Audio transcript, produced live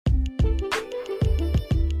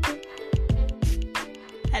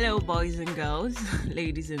Hello, boys and girls,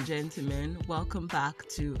 ladies and gentlemen. Welcome back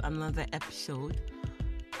to another episode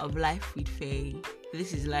of Life with Faye.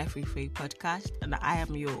 This is Life with Faye podcast, and I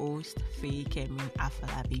am your host, Faye Kemi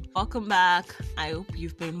Afalabi. Welcome back. I hope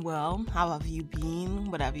you've been well. How have you been?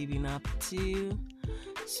 What have you been up to?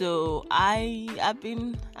 So I've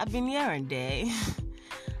been here and there.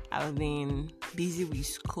 I've been busy with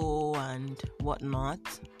school and whatnot.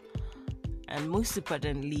 And most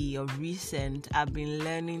importantly, of recent, I've been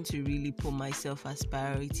learning to really put myself as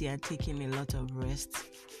priority and taking a lot of rest.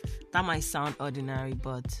 That might sound ordinary,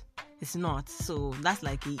 but it's not. So that's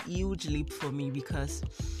like a huge leap for me, because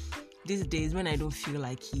these days when I don't feel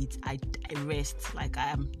like it, I rest. Like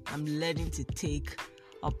I'm learning to take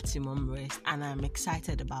optimum rest, and I'm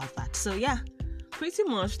excited about that. So yeah, pretty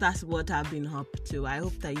much that's what I've been up to. I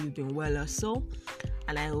hope that you've been well also,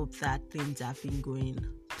 and I hope that things have been going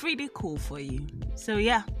pretty cool for you. So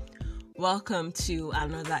yeah, welcome to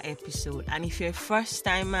another episode, and if you're a first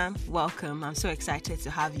timer, welcome. I'm so excited to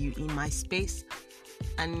have you in my space,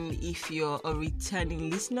 and if you're a returning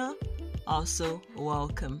listener, also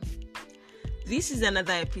welcome. This is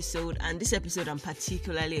another episode, and this episode I'm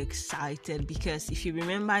particularly excited because if you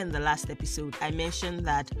remember in the last episode, I mentioned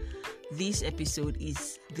that this episode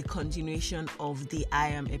is the continuation of the I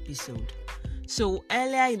Am episode. So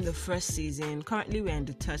earlier in the first season, currently we're in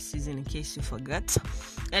the third season in case you forgot.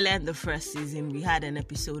 Earlier in the first season, we had an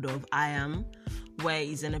episode of I Am, where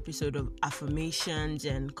it's an episode of affirmations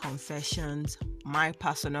and confessions, my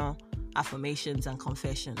personal affirmations and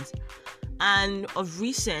confessions. And of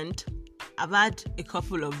recent, I've had a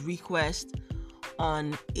couple of requests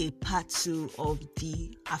on a part 2 of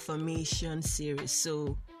the affirmation series.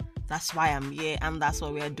 So that's why I'm here, and that's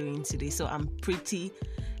what we are doing today. So I'm pretty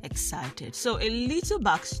excited. So a little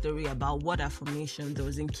backstory about what affirmation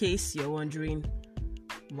does, in case you're wondering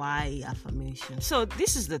why affirmation. So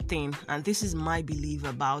this is the thing, and this is my belief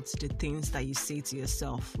about the things that you say to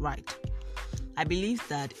yourself, right? I believe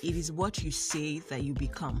that it is what you say that you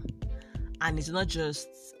become, and it's not just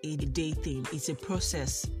a day thing, it's a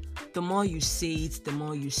process. The more you say it, the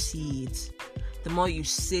more you see it. The more you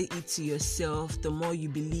say it to yourself, the more you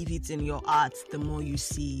believe it in your heart, the more you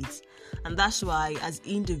see it. And that's why, as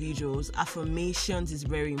individuals, affirmations is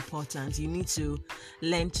very important. You need to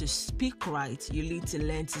learn to speak right. You need to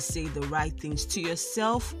learn to say the right things to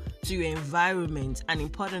yourself, to your environment, and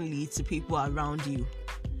importantly, to people around you.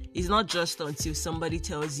 It's not just until somebody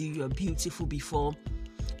tells you you're beautiful before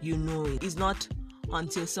you know it. It's not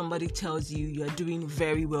until somebody tells you you're doing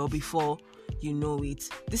very well before you know it.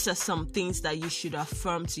 These are some things that you should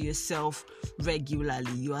affirm to yourself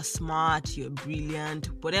regularly. You are smart, you're brilliant,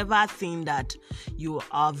 whatever thing that you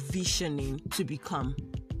are visioning to become.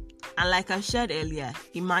 And like I said earlier,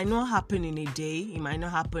 it might not happen in a day, it might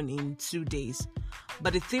not happen in 2 days.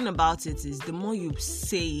 But the thing about it is, the more you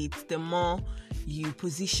say it, the more you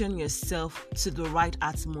position yourself to the right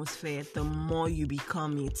atmosphere, the more you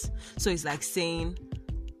become it. So it's like saying,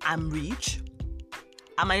 I'm rich.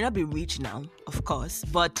 I might not be rich now, of course,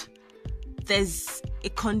 but there's a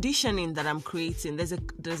conditioning that I'm creating.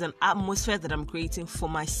 There's an atmosphere that I'm creating for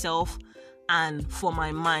myself and for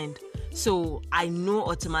my mind. So I know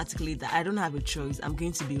automatically that I don't have a choice. I'm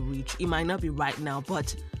going to be rich. It might not be right now,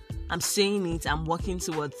 but I'm saying it. I'm working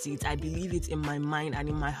towards it. I believe it in my mind and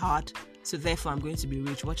in my heart. So therefore, I'm going to be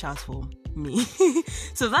rich. Watch out for me.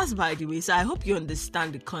 So that's by the way. So I hope you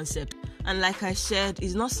understand the concept. And like I said,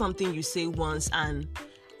 it's not something you say once and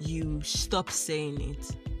you stop saying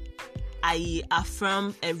it. I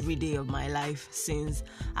affirm every day of my life since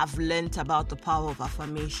I've learned about the power of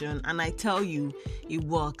affirmation. And I tell you, it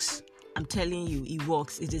works. I'm telling you, it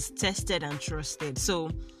works. It is tested and trusted. So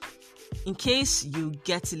in case you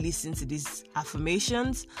get to listen to these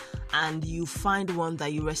affirmations and you find one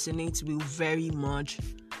that you resonate with very much,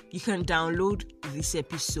 you can download this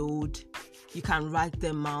episode, you can write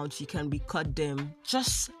them out, you can record them,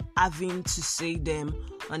 just having to say them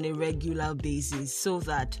on a regular basis so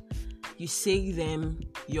that you say them,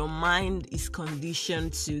 your mind is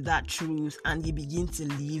conditioned to that truth and you begin to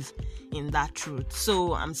live in that truth.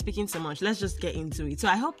 So I'm speaking so much, let's just get into it. So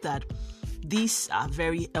I hope that these are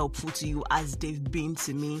very helpful to you as they've been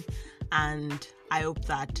to me, and I hope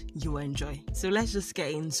that you enjoy. So let's just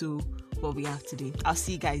get into what we have today. I'll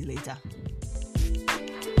see you guys later.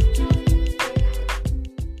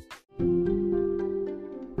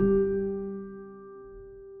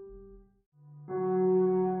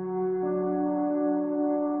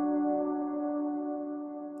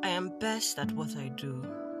 I am best at what I do.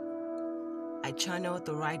 I channel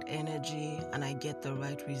the right energy and I get the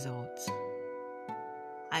right results.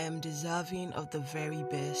 I am deserving of the very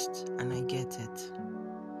best and I get it.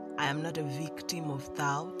 I am not a victim of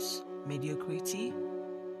doubts, mediocrity.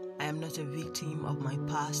 I am not a victim of my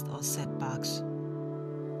past or setbacks.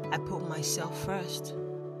 I put myself first.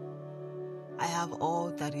 I have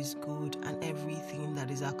all that is good and everything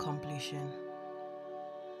that is accomplishing.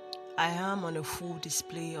 I am on a full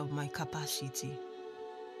display of my capacity.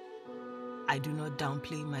 I do not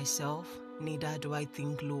downplay myself, neither do I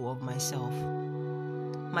think low of myself.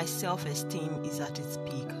 My self-esteem is at its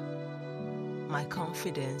peak. My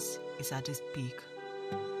confidence is at its peak.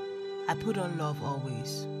 I put on love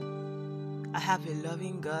always. I have a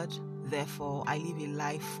loving God, therefore I live a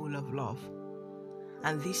life full of love.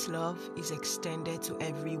 And this love is extended to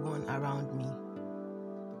everyone around me.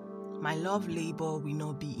 My love labor will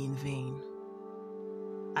not be in vain.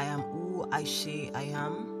 I am who I say I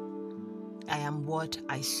am. I am what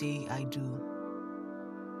I say I do.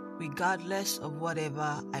 Regardless of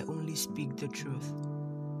whatever, I only speak the truth.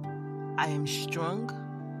 I am strong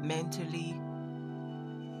mentally,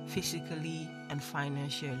 physically, and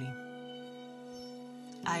financially.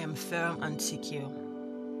 I am firm and secure.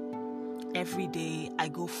 Every day, I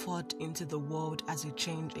go forth into the world as a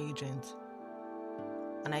change agent,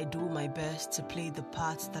 and I do my best to play the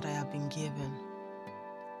parts that I have been given.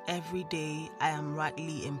 Every day, I am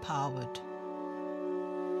rightly empowered.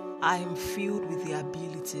 I am filled with the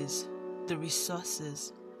abilities, the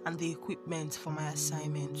resources, and the equipment for my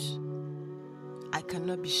assignments. I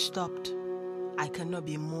cannot be stopped. I cannot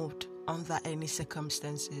be moved under any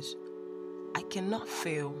circumstances. I cannot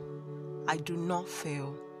fail. I do not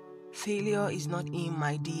fail. Failure is not in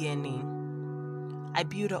my DNA. I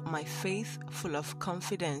build up my faith full of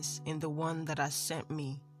confidence in the one that has sent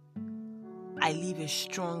me. I live a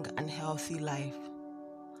strong and healthy life.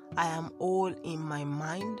 I am all in my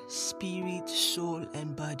mind, spirit, soul,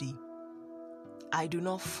 and body. I do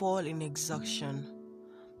not fall in exhaustion,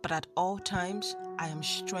 but at all times I am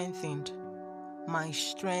strengthened. My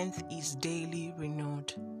strength is daily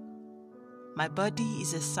renewed. My body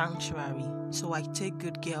is a sanctuary, so I take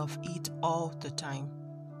good care of it all the time.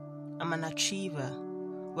 I'm an achiever.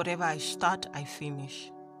 Whatever I start, I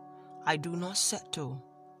finish. I do not settle.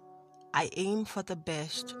 I aim for the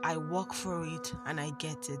best, I work for it, and I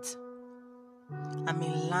get it. I'm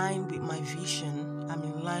in line with my vision. I'm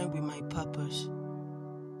in line with my purpose.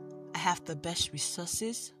 I have the best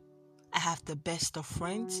resources. I have the best of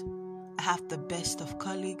friends. I have the best of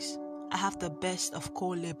colleagues. I have the best of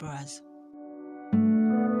co-laborers.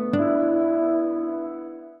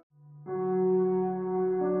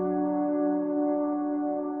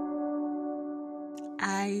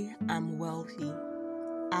 I am wealthy.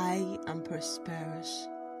 I am prosperous.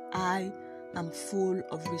 I am full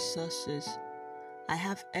of resources. I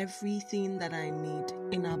have everything that I need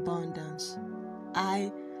in abundance.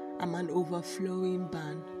 I am an overflowing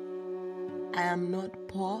barn. I am not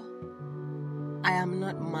poor. I am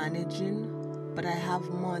not managing, but I have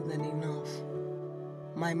more than enough.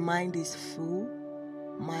 My mind is full.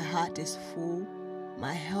 My heart is full.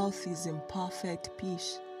 My health is in perfect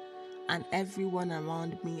peace. And everyone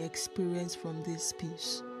around me experience from this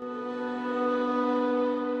peace.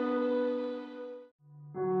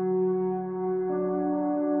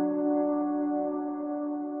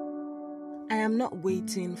 I am not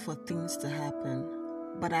waiting for things to happen,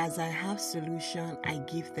 but as I have solution, I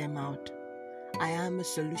give them out. I am a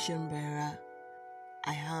solution bearer.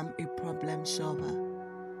 I am a problem solver.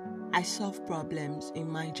 I solve problems in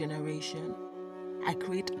my generation. I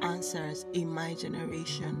create answers in my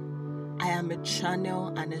generation. I am a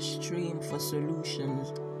channel and a stream for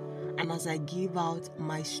solutions. And as I give out,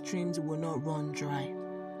 my streams will not run dry.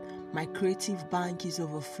 My creative bank is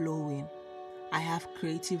overflowing. I have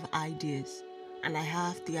creative ideas, and I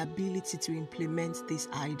have the ability to implement these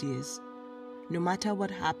ideas. No matter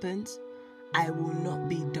what happens, I will not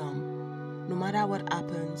be dumb. No matter what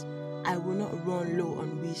happens, I will not run low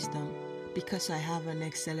on wisdom because I have an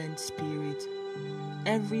excellent spirit.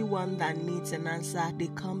 Everyone that needs an answer, they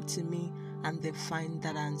come to me and they find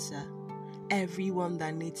that answer. Everyone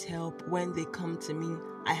that needs help, when they come to me,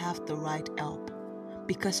 I have the right help.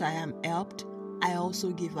 Because I am helped, I also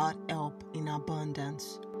give out help in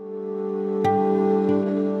abundance.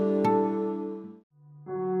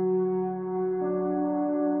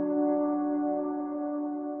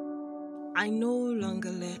 I no longer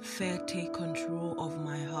let fear take control of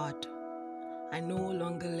my heart. I no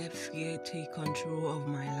longer let fear take control of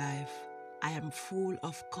my life. I am full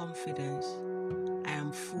of confidence. I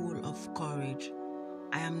am full of courage.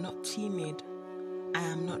 I am not timid. I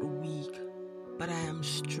am not weak, but I am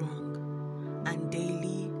strong. And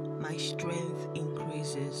daily, my strength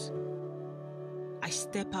increases. I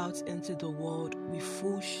step out into the world with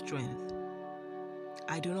full strength.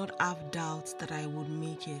 I do not have doubts that I would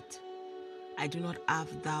make it. I do not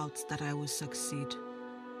have doubts that I will succeed.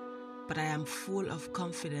 But I am full of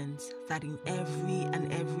confidence that in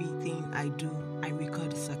everything I do, I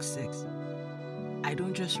record success. I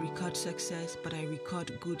don't just record success, but I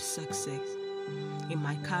record good success. In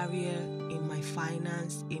my career, in my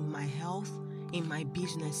finance, in my health, in my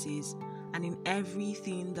businesses, and in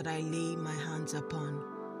everything that I lay my hands upon,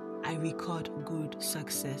 I record good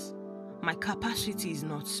success. My capacity is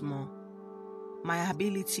not small. My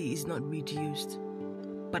ability is not reduced,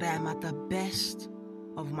 but I am at the best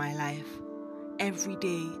of my life. Every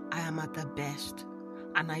day I am at the best,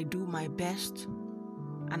 and I do my best,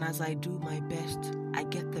 and as I do my best, I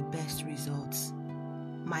get the best results.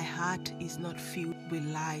 My heart is not filled with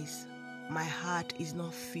lies. My heart is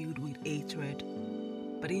not filled with hatred,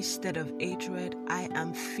 but instead of hatred, I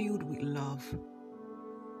am filled with love.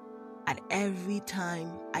 At every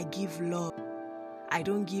time I give love, I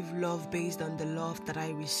don't give love based on the love that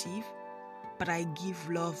I receive, but I give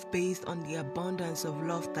love based on the abundance of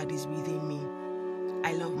love that is within me.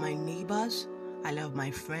 I love my neighbors, I love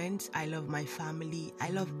my friends, I love my family, I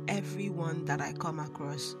love everyone that I come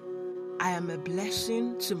across. I am a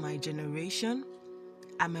blessing to my generation,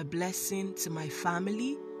 I'm a blessing to my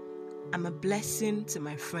family, I'm a blessing to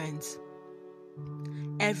my friends.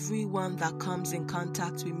 Everyone that comes in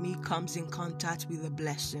contact with me comes in contact with a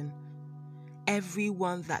blessing.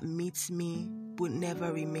 Everyone that meets me would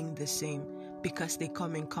never remain the same because they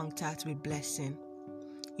come in contact with blessing.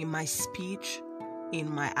 In my speech,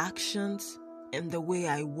 in my actions, in the way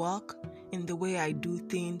I walk, in the way I do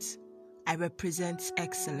things, I represent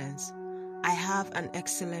excellence. I have an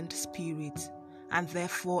excellent spirit, and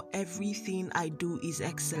therefore everything I do is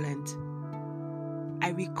excellent. I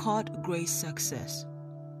record great success.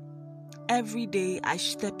 Every day I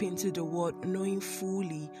step into the world knowing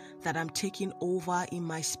fully that I'm taking over in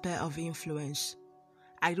my sphere of influence.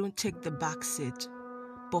 I don't take the back seat,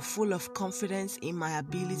 but full of confidence in my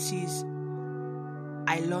abilities,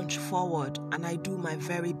 I launch forward and I do my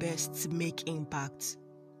very best to make impact.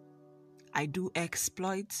 I do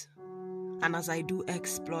exploits, and as I do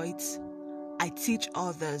exploits, I teach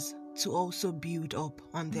others to also build up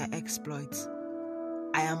on their exploits.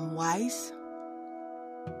 I am wise,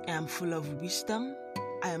 I am full of wisdom,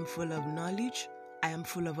 I am full of knowledge, I am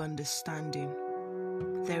full of understanding.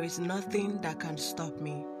 There is nothing that can stop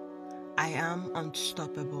me. I am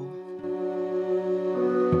unstoppable.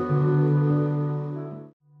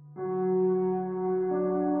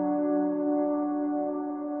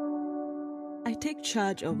 I take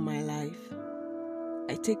charge of my life.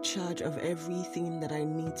 I take charge of everything that I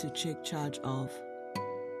need to take charge of.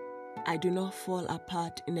 I do not fall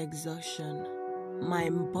apart in exhaustion. My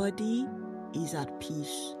body is at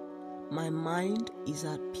peace. My mind is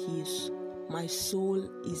at peace. My soul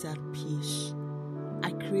is at peace.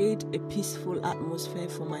 I create a peaceful atmosphere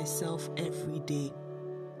for myself every day.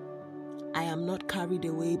 I am not carried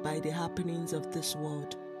away by the happenings of this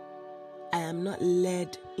world. I am not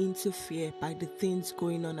led into fear by the things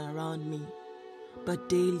going on around me. But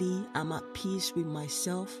daily, I'm at peace with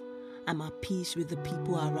myself. I'm at peace with the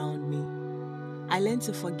people around me. I learn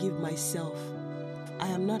to forgive myself. I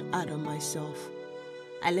am not hard on myself.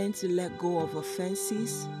 I learn to let go of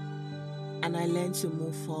offenses, and I learn to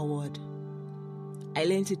move forward. I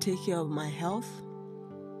learn to take care of my health,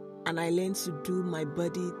 and I learn to do my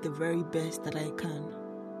body the very best that I can.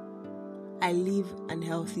 I live a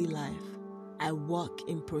healthy life. I walk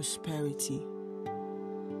in prosperity.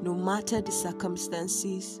 No matter the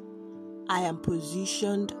circumstances, I am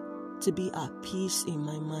positioned to be at peace in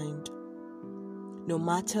my mind. No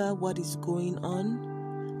matter what is going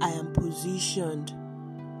on, I am positioned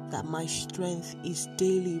that my strength is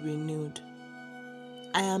daily renewed.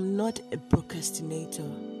 I am not a procrastinator.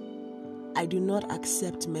 I do not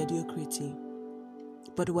accept mediocrity.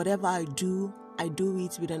 But whatever I do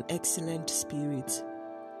it with an excellent spirit.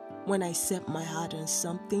 When I set my heart on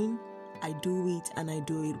something, I do it and I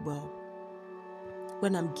do it well.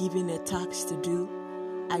 When I'm given a task to do,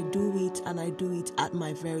 I do it and I do it at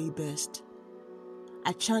my very best.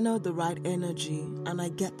 I channel the right energy and I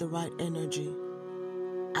get the right energy.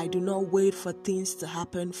 I do not wait for things to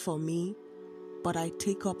happen for me, but I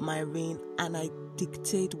take up my reign and I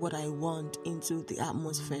dictate what I want into the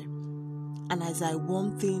atmosphere. And as I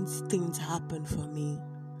want things, things happen for me.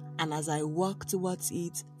 And as I work towards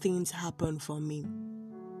it, things happen for me.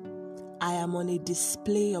 I am on a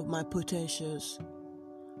display of my potentials.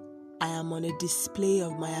 I am on a display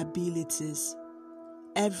of my abilities.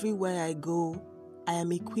 Everywhere I go, I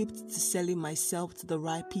am equipped to selling myself to the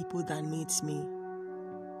right people that needs me.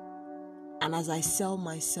 And as I sell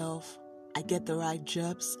myself, I get the right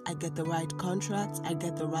jobs, I get the right contracts, I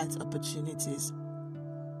get the right opportunities.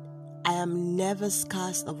 I am never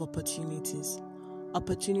scarce of opportunities.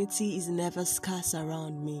 Opportunity is never scarce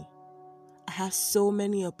around me. I have so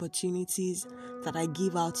many opportunities that I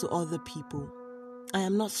give out to other people. I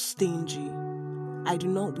am not stingy. I do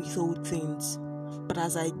not withhold things. But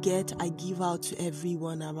as I get, I give out to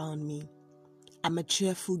everyone around me. I'm a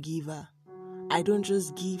cheerful giver. I don't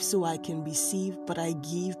just give so I can receive, but I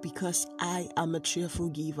give because I am a cheerful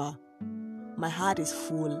giver. My heart is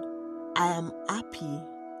full. I am happy.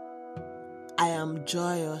 I am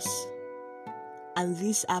joyous. And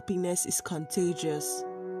this happiness is contagious.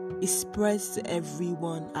 It spreads to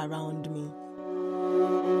everyone around me.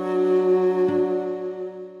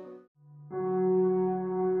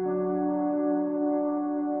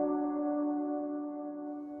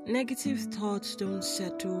 Negative thoughts don't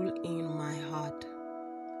settle in my heart,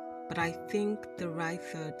 but I think the right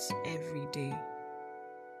thoughts every day.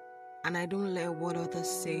 And I don't let what others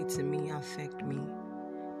say to me affect me,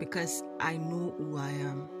 because I know who I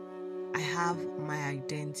am. I have my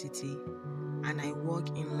identity, and I walk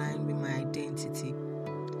in line with my identity.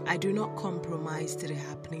 I do not compromise to the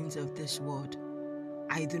happenings of this world.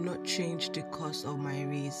 I do not change the course of my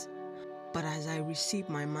race, but as I receive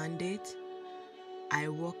my mandate, I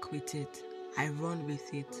walk with it, I run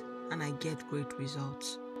with it, and I get great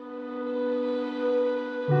results.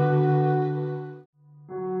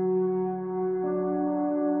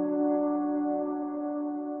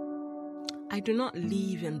 I do not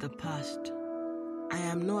live in the past. I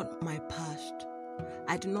am not my past.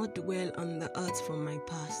 I do not dwell on the earth from my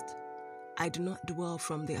past. I do not dwell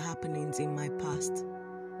from the happenings in my past.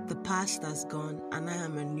 The past has gone, and I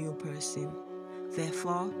am a new person.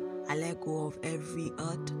 Therefore, I let go of every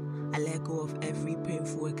hurt. I let go of every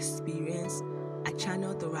painful experience. I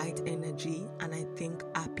channel the right energy, and I think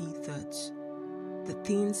happy thoughts. The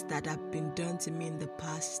things that have been done to me in the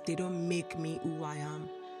past, they don't make me who I am.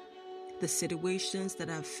 The situations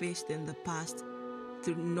that I've faced in the past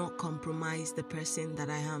do not compromise the person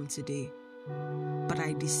that I am today. But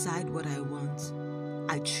I decide what I want.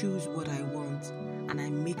 I choose what I want, and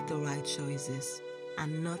I make the right choices.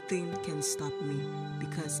 And nothing can stop me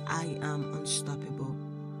because I am unstoppable.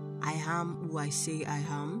 I am who I say I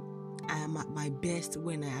am. I am at my best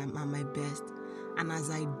when I am at my best. And as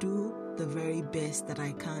I do the very best that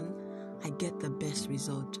I can, I get the best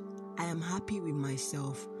result. I am happy with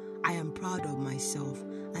myself. I am proud of myself.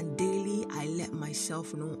 And daily I let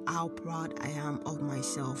myself know how proud I am of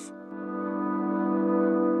myself.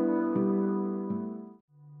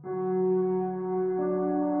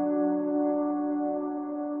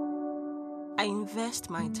 I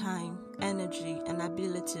invest my time, energy, and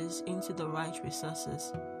abilities into the right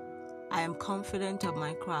resources. I am confident of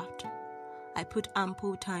my craft. I put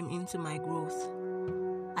ample time into my growth.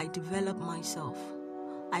 I develop myself.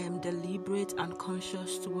 I am deliberate and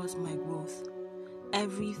conscious towards my growth.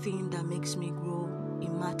 Everything that makes me grow,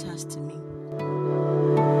 it matters to me.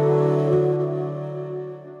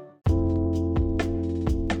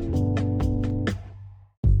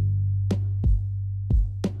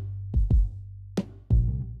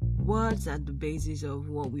 Words are the basis of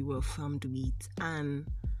what we were formed with, and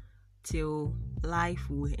till life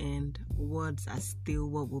will end, words are still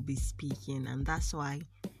what we'll be speaking, and that's why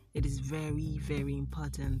it is very, very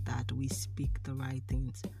important that we speak the right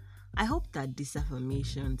things. I hope that these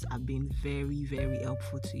affirmations have been very, very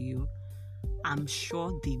helpful to you. I'm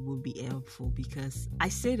sure they will be helpful because I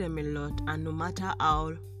say them a lot, and no matter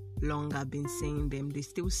how long I've been saying them, they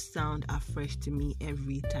still sound afresh to me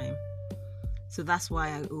every time. So that's why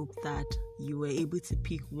I hope that you were able to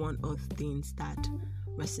pick one of the things that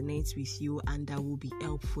resonates with you and that will be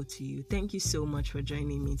helpful to you. Thank you so much for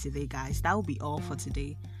joining me today, guys. That will be all for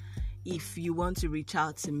today. If you want to reach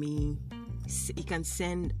out to me, you can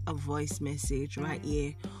send a voice message right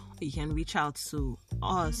here. You can reach out to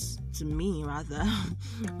me, on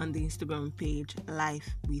the Instagram page,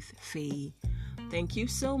 Life with Faye. Thank you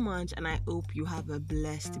so much, and I hope you have a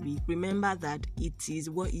blessed week. Remember that it is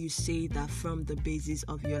what you say that forms the basis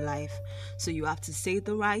of your life. So you have to say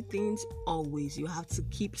the right things always. You have to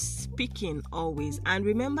keep speaking always. And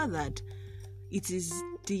remember that it is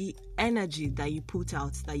the energy that you put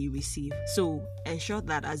out that you receive. So ensure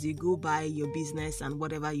that as you go by your business and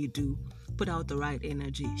whatever you do, put out the right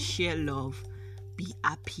energy. Share love. Be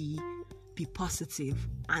happy. Be positive.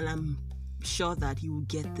 And I'm sure that you will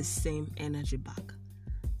get the same energy back.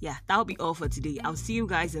 Yeah, that'll be all for today. I'll see you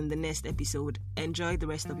guys in the next episode. Enjoy the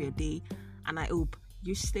rest of your day, and I hope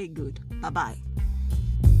you stay good. Bye-bye.